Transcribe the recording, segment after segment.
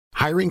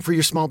Hiring for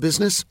your small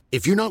business?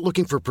 If you're not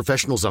looking for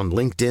professionals on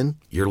LinkedIn,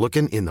 you're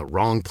looking in the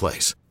wrong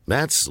place.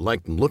 That's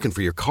like looking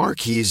for your car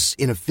keys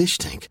in a fish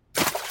tank.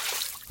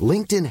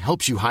 LinkedIn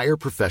helps you hire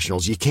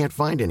professionals you can't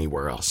find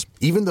anywhere else,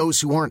 even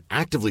those who aren't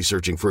actively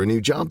searching for a new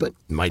job but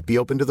might be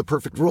open to the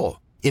perfect role.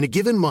 In a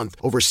given month,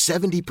 over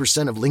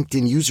 70% of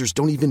LinkedIn users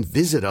don't even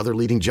visit other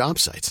leading job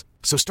sites.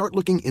 So start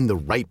looking in the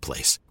right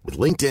place. With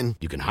LinkedIn,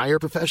 you can hire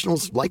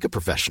professionals like a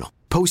professional.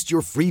 Post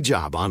your free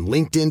job on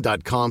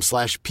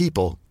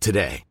linkedin.com/people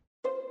today.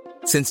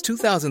 Since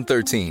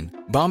 2013,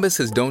 Bombas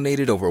has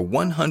donated over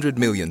 100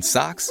 million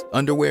socks,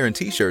 underwear, and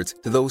T-shirts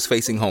to those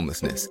facing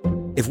homelessness.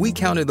 If we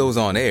counted those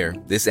on air,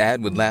 this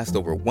ad would last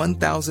over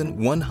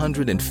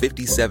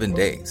 1,157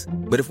 days.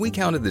 But if we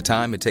counted the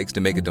time it takes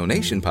to make a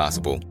donation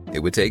possible, it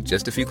would take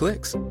just a few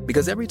clicks.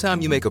 Because every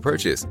time you make a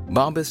purchase,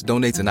 Bombas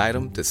donates an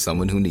item to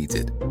someone who needs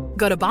it.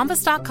 Go to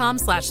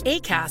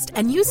bombas.com/ACAST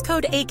and use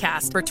code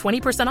ACAST for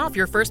 20% off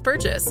your first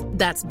purchase.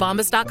 That's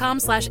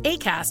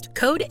bombas.com/ACAST,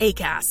 code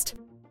ACAST.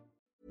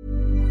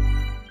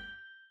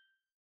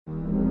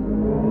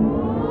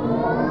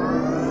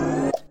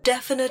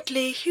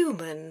 Definitely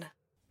human.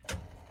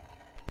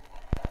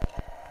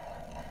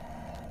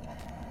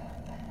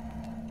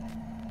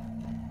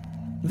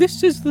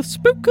 This is the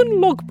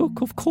spoken logbook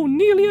of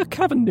Cornelia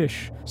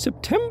Cavendish,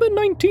 September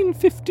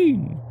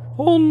 1915,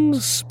 on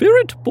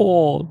spirit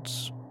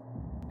boards.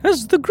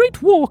 As the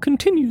Great War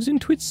continues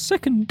into its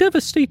second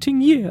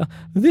devastating year,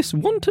 this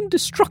wanton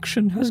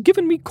destruction has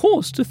given me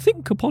cause to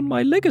think upon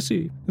my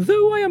legacy.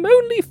 Though I am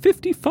only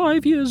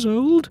 55 years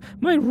old,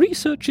 my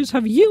researches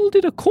have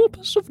yielded a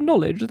corpus of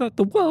knowledge that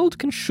the world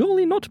can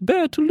surely not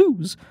bear to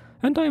lose,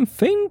 and I am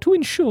fain to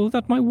ensure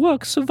that my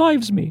work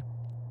survives me.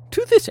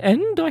 To this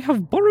end, I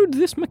have borrowed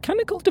this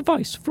mechanical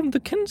device from the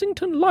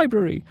Kensington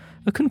Library,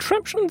 a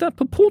contraption that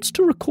purports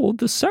to record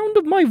the sound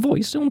of my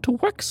voice onto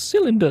wax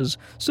cylinders,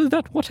 so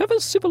that whatever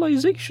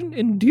civilization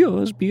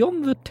endures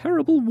beyond the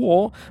terrible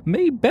war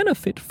may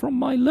benefit from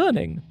my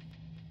learning.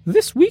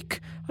 This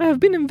week, I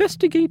have been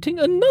investigating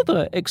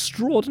another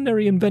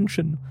extraordinary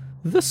invention,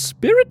 the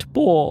spirit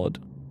board.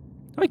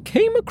 I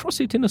came across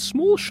it in a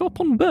small shop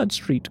on Bird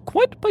Street,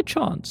 quite by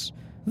chance.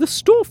 The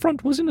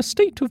storefront was in a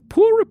state of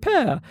poor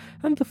repair,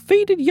 and the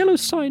faded yellow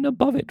sign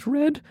above it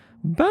read,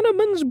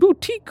 Bannerman's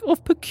Boutique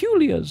of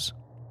Peculiars.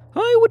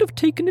 I would have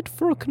taken it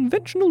for a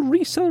conventional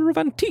reseller of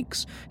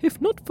antiques, if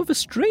not for the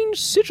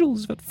strange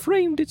sigils that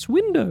framed its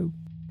window.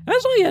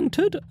 As I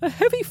entered, a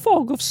heavy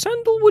fog of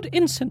sandalwood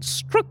incense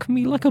struck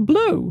me like a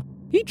blow.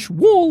 Each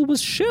wall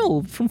was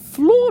shelved from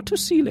floor to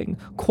ceiling,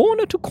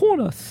 corner to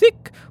corner,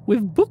 thick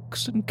with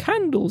books and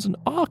candles and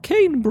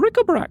arcane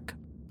bric-a-brac.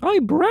 I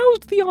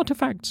browsed the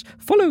artifacts,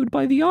 followed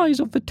by the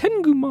eyes of the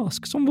Tengu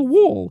masks on the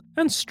wall,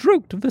 and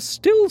stroked the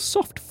still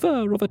soft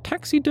fur of a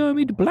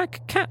taxidermied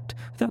black cat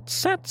that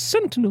sat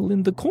sentinel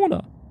in the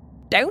corner.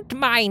 "Don't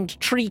mind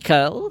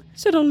Treacle,"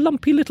 said a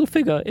lumpy little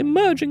figure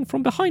emerging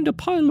from behind a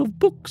pile of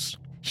books.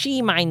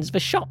 "She minds the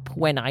shop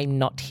when I'm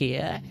not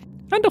here."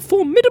 "And a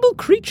formidable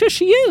creature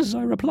she is,"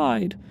 I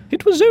replied.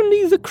 "It was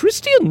only the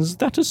Christians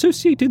that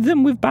associated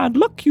them with bad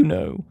luck, you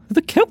know.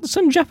 The Celts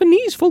and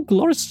Japanese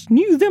folklorists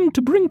knew them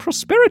to bring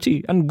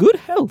prosperity and good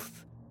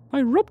health."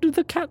 I rubbed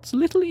the cat's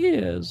little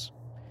ears.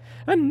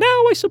 "And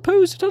now I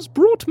suppose it has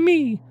brought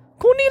me.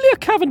 Cornelia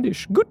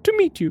Cavendish, good to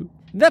meet you."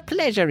 "The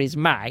pleasure is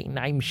mine,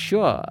 I'm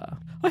sure."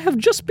 "I have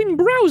just been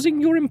browsing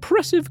your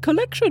impressive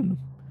collection."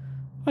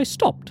 I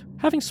stopped,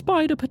 having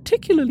spied a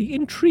particularly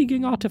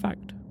intriguing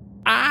artifact.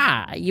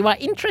 "Ah, you are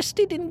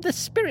interested in the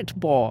spirit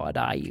board,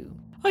 are you?"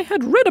 I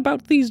had read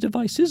about these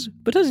devices,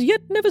 but as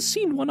yet never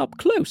seen one up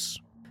close.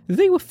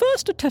 They were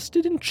first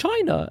attested in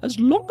China as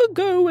long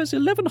ago as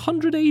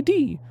 1100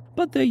 AD,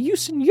 but their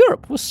use in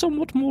Europe was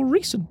somewhat more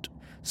recent.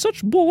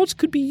 Such boards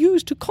could be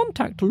used to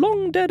contact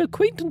long-dead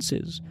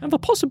acquaintances, and the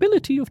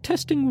possibility of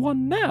testing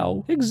one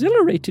now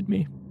exhilarated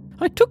me.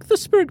 I took the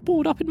spirit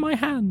board up in my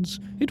hands.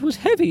 It was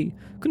heavy,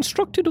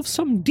 constructed of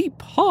some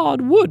deep,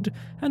 hard wood,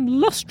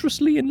 and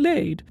lustrously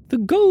inlaid, the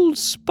gold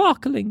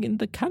sparkling in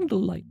the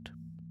candlelight.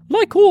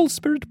 Like all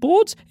spirit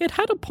boards, it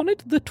had upon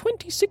it the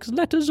 26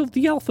 letters of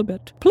the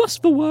alphabet, plus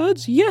the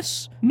words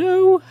yes,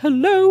 no,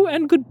 hello,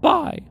 and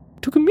goodbye.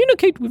 To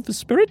communicate with the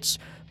spirits,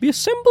 the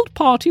assembled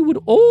party would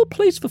all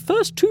place the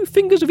first 2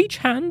 fingers of each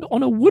hand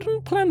on a wooden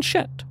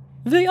planchette.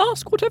 They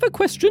ask whatever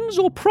questions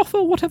or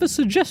proffer whatever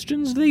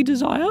suggestions they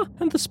desire,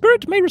 and the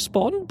spirit may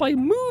respond by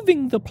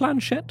moving the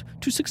planchette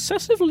to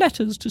successive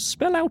letters to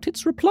spell out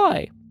its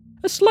reply.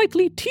 A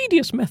slightly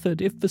tedious method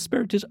if the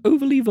spirit is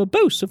overly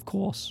verbose, of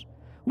course.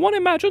 One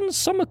imagines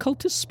some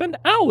occultists spend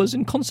hours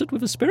in concert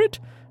with a spirit,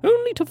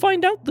 only to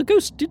find out the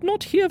ghost did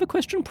not hear the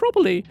question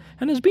properly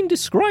and has been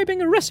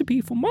describing a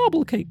recipe for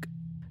marble cake.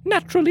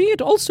 Naturally,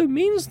 it also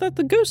means that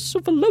the ghosts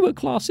of the lower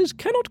classes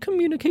cannot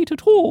communicate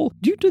at all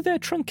due to their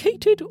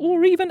truncated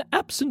or even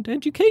absent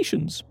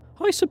educations.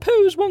 I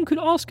suppose one could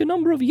ask a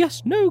number of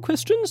yes-no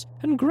questions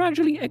and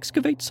gradually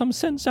excavate some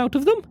sense out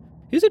of them.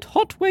 Is it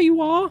hot where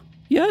you are?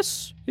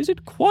 Yes. Is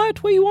it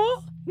quiet where you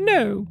are?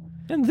 No.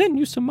 And then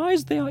you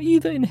surmise they are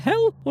either in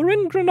hell or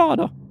in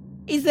Granada.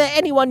 Is there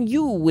anyone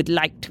you would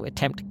like to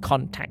attempt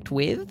contact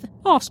with?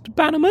 Asked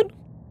Bannerman.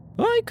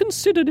 I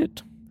considered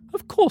it.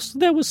 Of course,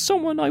 there was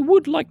someone I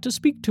would like to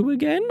speak to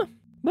again,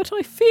 but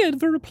I feared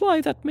the reply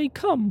that may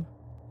come.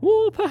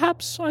 Or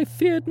perhaps I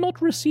feared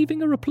not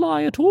receiving a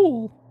reply at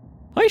all.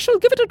 I shall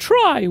give it a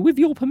try, with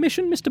your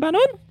permission, Mr.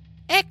 Bannerman.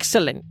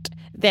 Excellent.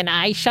 Then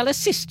I shall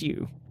assist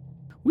you.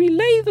 We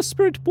lay the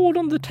spirit board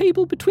on the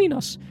table between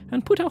us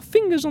and put our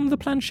fingers on the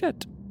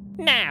planchette.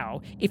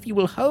 Now, if you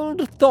will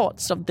hold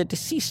thoughts of the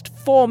deceased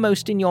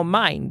foremost in your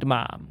mind,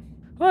 ma'am.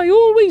 I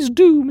always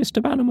do,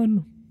 Mr.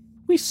 Bannerman.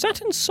 We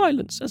sat in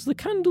silence as the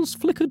candles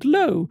flickered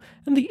low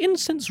and the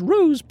incense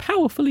rose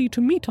powerfully to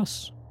meet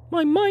us.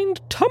 My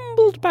mind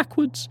tumbled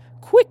backwards,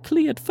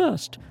 quickly at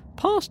first,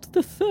 past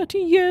the 30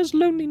 years'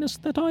 loneliness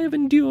that I have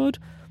endured,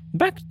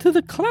 back to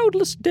the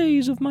cloudless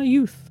days of my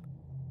youth.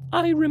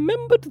 I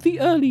remembered the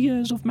early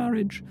years of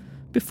marriage,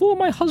 before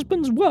my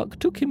husband's work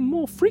took him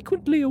more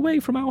frequently away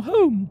from our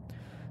home,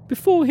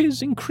 before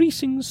his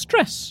increasing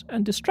stress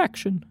and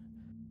distraction.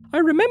 I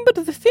remembered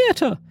the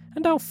theatre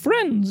and our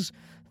friends,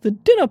 the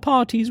dinner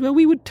parties where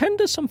we would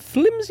tender some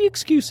flimsy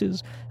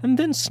excuses and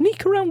then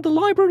sneak around the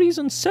libraries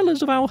and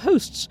cellars of our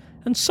hosts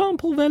and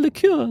sample their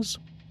liqueurs.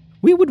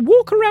 We would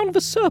walk around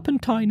the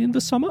Serpentine in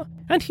the summer,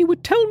 and he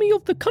would tell me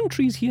of the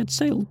countries he had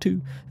sailed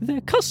to,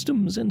 their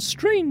customs and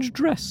strange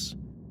dress.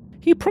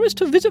 He promised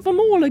to visit them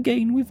all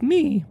again with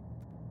me.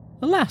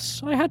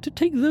 Alas, I had to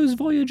take those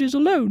voyages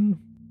alone.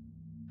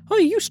 I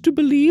used to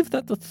believe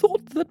that the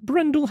thought that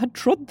Brendel had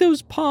trod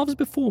those paths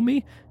before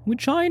me,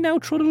 which I now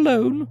trod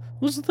alone,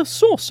 was the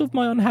source of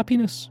my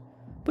unhappiness.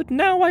 But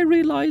now I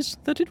realize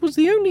that it was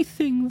the only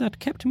thing that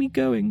kept me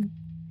going.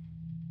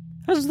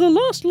 As the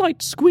last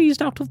light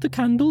squeezed out of the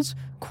candles,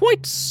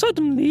 quite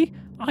suddenly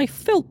I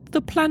felt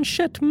the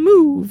planchette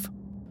move.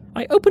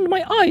 I opened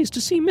my eyes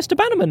to see Mr.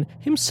 Bannerman,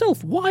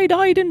 himself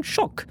wide-eyed in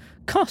shock,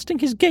 casting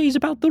his gaze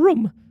about the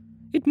room.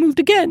 It moved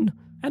again,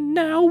 and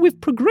now,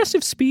 with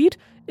progressive speed,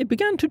 it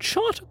began to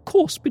chart a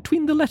course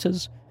between the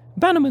letters.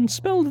 Bannerman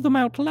spelled them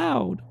out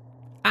loud.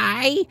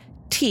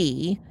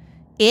 I-T,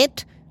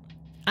 it,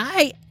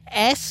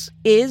 I-S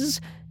is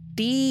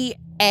D-A-R-K.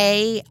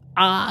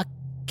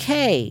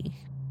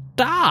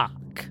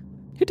 Dark.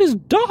 It is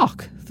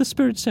dark, the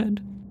spirit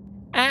said.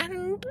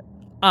 And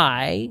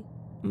I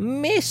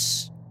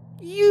miss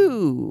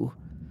you.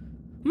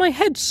 My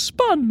head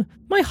spun.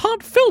 My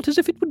heart felt as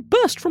if it would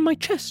burst from my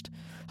chest.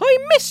 I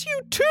miss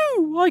you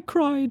too, I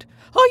cried.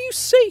 Are you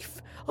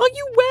safe? Are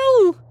you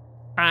well?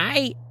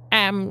 I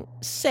am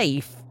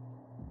safe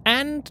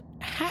and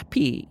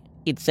happy,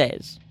 it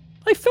says.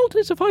 I felt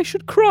as if I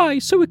should cry,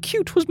 so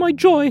acute was my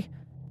joy.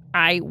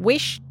 I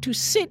wish to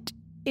sit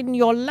in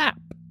your lap,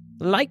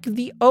 like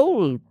the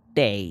old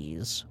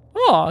days.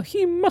 Ah,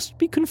 he must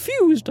be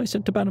confused, I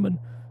said to Bannerman.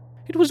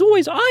 It was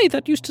always I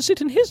that used to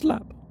sit in his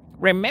lap.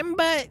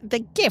 Remember the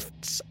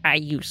gifts I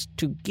used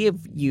to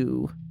give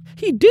you.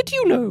 He did,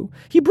 you know.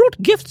 He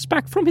brought gifts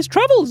back from his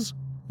travels.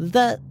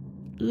 The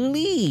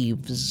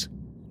leaves.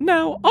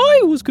 Now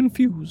I was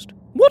confused.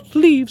 What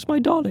leaves, my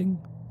darling?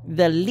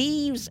 The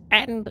leaves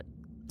and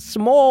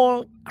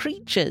small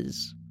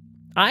creatures.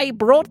 I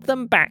brought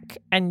them back,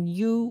 and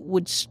you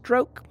would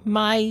stroke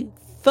my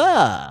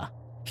fur.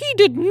 He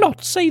did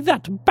not say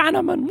that,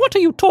 Bannerman. What are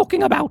you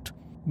talking about?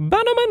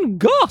 Bannerman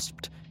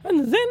gasped,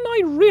 and then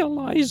I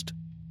realized.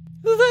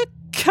 The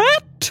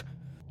cat!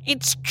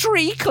 It's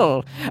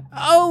Treacle!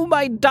 Oh,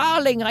 my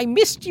darling, I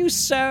missed you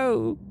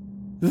so!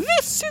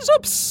 This is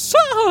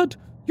absurd!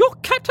 Your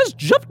cat has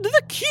jumped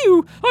the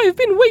queue! I've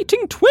been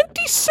waiting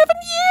 27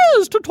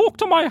 years to talk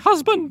to my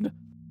husband!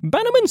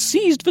 Bannerman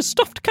seized the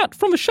stuffed cat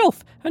from the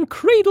shelf and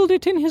cradled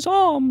it in his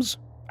arms.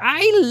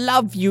 I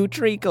love you,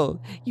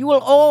 Treacle. You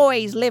will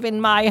always live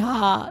in my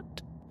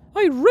heart.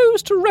 I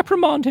rose to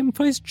reprimand him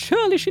for his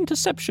churlish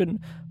interception,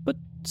 but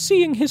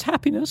seeing his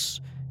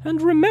happiness,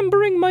 and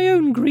remembering my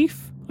own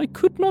grief, I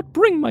could not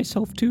bring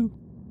myself to.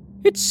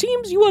 It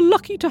seems you are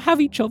lucky to have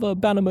each other,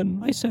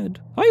 Bannerman, I said.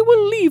 I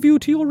will leave you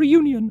to your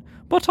reunion,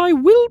 but I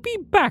will be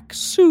back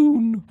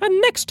soon,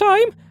 and next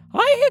time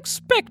I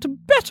expect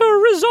better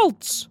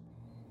results.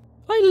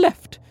 I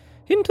left,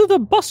 into the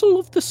bustle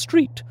of the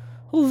street,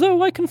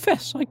 although I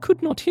confess I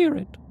could not hear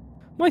it.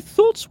 My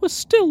thoughts were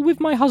still with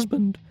my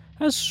husband,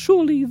 as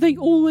surely they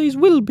always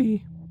will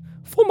be.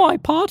 For my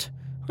part,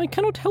 I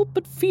cannot help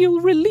but feel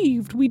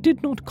relieved we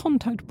did not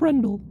contact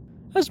Brendel.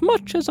 As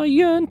much as I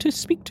yearn to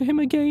speak to him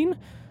again,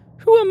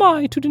 who am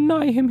I to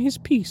deny him his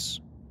peace?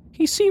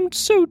 He seemed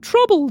so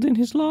troubled in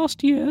his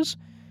last years,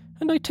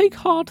 and I take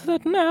heart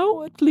that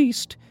now, at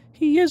least,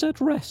 he is at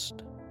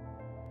rest.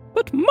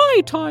 But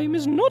my time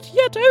is not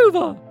yet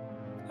over,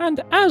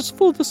 and as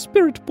for the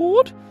spirit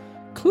board,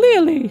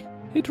 clearly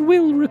it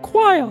will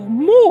require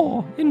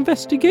more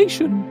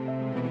investigation.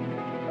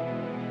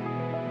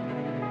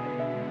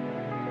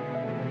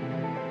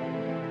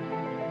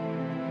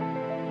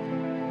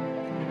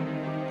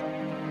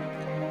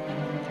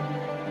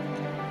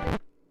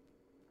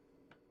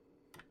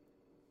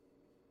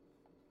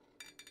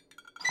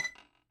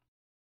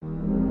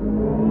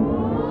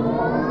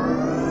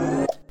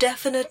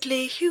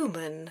 definitely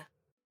human.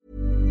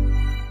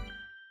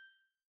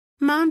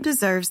 Mom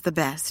deserves the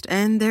best,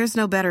 and there's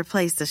no better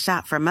place to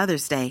shop for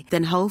Mother's Day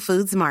than Whole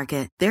Foods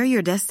Market. They're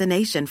your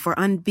destination for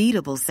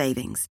unbeatable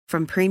savings,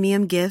 from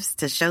premium gifts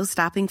to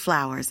show-stopping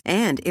flowers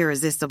and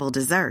irresistible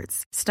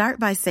desserts. Start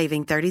by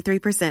saving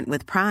 33%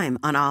 with Prime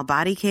on all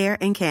body care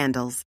and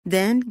candles.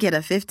 Then get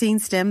a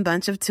 15-stem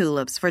bunch of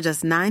tulips for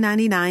just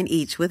 $9.99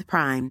 each with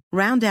Prime.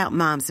 Round out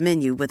Mom's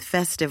menu with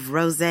festive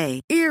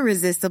rosé,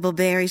 irresistible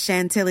berry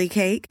chantilly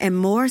cake, and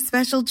more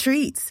special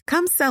treats.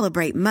 Come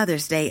celebrate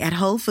Mother's Day at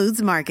Whole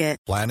Foods Market.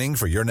 Planning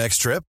for your next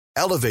trip?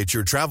 Elevate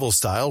your travel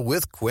style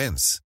with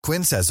Quince.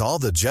 Quince has all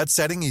the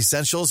jet-setting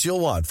essentials you'll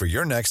want for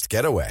your next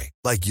getaway,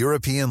 like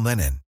European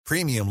linen,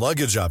 premium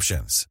luggage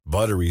options,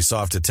 buttery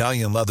soft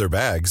Italian leather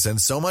bags, and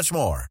so much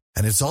more.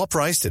 And it's all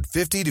priced at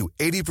 50 to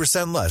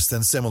 80% less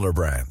than similar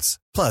brands.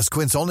 Plus,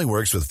 Quince only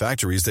works with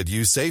factories that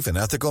use safe and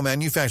ethical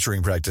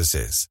manufacturing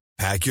practices.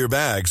 Pack your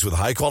bags with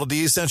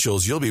high-quality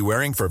essentials you'll be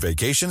wearing for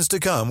vacations to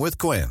come with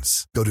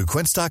Quince. Go to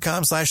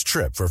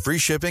quince.com/trip for free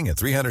shipping and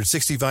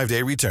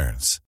 365-day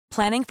returns.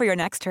 Planning for your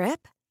next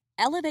trip?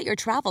 Elevate your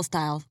travel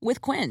style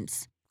with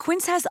Quince.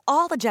 Quince has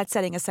all the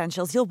jet-setting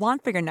essentials you'll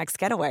want for your next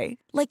getaway,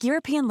 like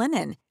European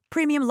linen,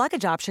 premium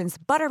luggage options,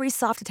 buttery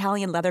soft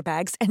Italian leather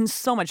bags, and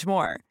so much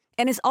more.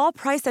 And is all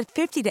priced at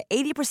 50 to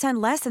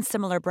 80% less than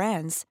similar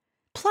brands.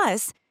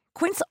 Plus,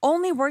 Quince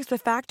only works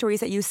with factories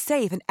that use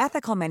safe and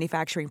ethical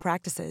manufacturing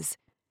practices.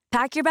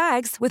 Pack your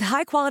bags with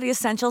high-quality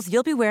essentials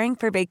you'll be wearing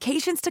for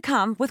vacations to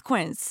come with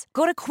Quince.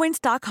 Go to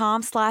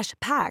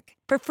quince.com/pack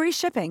for free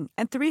shipping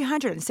and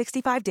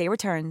 365-day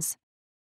returns.